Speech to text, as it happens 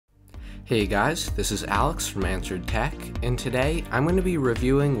Hey guys, this is Alex from Answered Tech, and today I'm going to be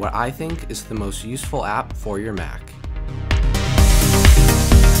reviewing what I think is the most useful app for your Mac.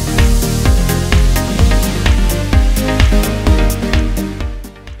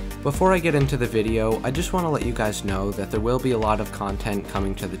 Before I get into the video, I just want to let you guys know that there will be a lot of content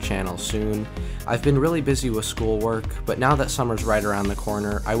coming to the channel soon. I've been really busy with schoolwork, but now that summer's right around the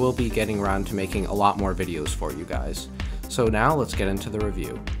corner, I will be getting around to making a lot more videos for you guys. So now let's get into the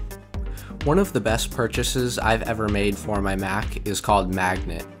review. One of the best purchases I've ever made for my Mac is called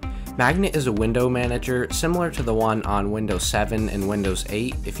Magnet. Magnet is a window manager similar to the one on Windows 7 and Windows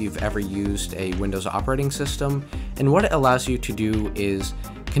 8 if you've ever used a Windows operating system, and what it allows you to do is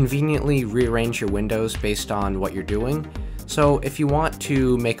conveniently rearrange your windows based on what you're doing. So if you want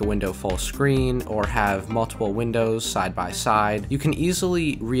to make a window full screen or have multiple windows side by side, you can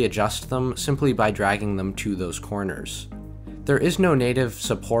easily readjust them simply by dragging them to those corners. There is no native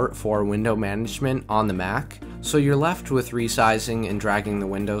support for window management on the Mac, so you're left with resizing and dragging the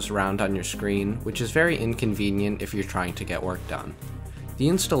windows around on your screen, which is very inconvenient if you're trying to get work done. The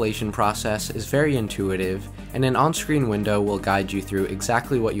installation process is very intuitive, and an on-screen window will guide you through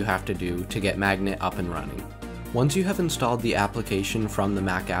exactly what you have to do to get Magnet up and running. Once you have installed the application from the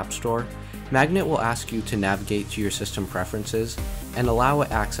Mac App Store, Magnet will ask you to navigate to your system preferences and allow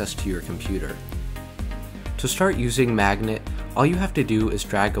it access to your computer. To start using Magnet, all you have to do is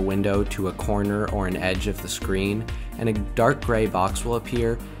drag a window to a corner or an edge of the screen, and a dark gray box will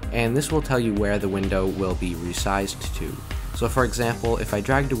appear, and this will tell you where the window will be resized to. So for example, if I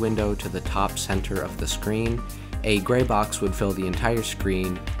dragged a window to the top center of the screen, a gray box would fill the entire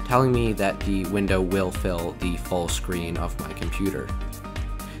screen, telling me that the window will fill the full screen of my computer.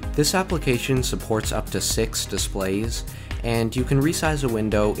 This application supports up to 6 displays, and you can resize a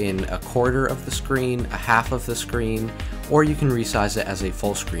window in a quarter of the screen, a half of the screen, or you can resize it as a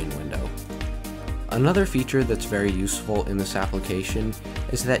full screen window. Another feature that's very useful in this application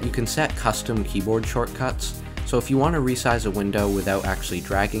is that you can set custom keyboard shortcuts. So if you want to resize a window without actually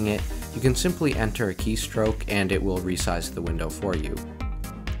dragging it, you can simply enter a keystroke and it will resize the window for you.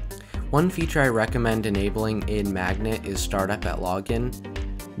 One feature I recommend enabling in Magnet is Startup at Login.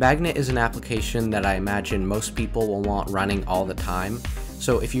 Magnet is an application that I imagine most people will want running all the time,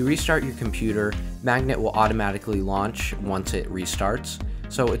 so if you restart your computer, Magnet will automatically launch once it restarts,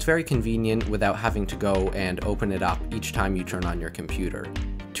 so it's very convenient without having to go and open it up each time you turn on your computer.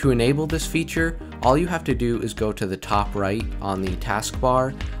 To enable this feature, all you have to do is go to the top right on the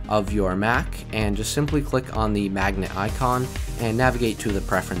taskbar of your Mac and just simply click on the Magnet icon and navigate to the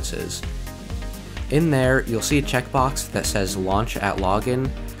preferences. In there, you'll see a checkbox that says Launch at Login.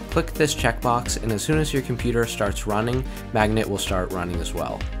 Click this checkbox, and as soon as your computer starts running, Magnet will start running as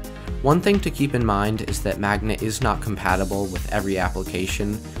well. One thing to keep in mind is that Magnet is not compatible with every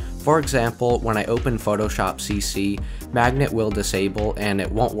application. For example, when I open Photoshop CC, Magnet will disable and it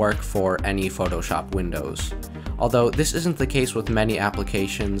won't work for any Photoshop windows. Although this isn't the case with many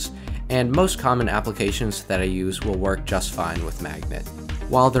applications, and most common applications that I use will work just fine with Magnet.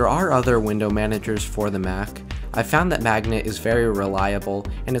 While there are other window managers for the Mac, I found that Magnet is very reliable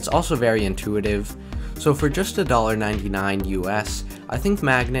and it's also very intuitive. So for just $1.99 US, I think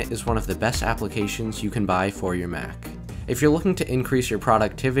Magnet is one of the best applications you can buy for your Mac. If you're looking to increase your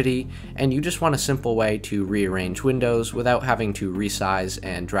productivity and you just want a simple way to rearrange windows without having to resize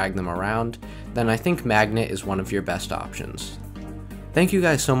and drag them around, then I think Magnet is one of your best options. Thank you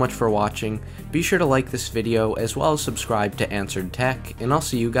guys so much for watching. Be sure to like this video as well as subscribe to Answered Tech, and I'll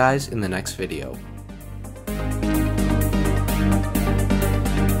see you guys in the next video.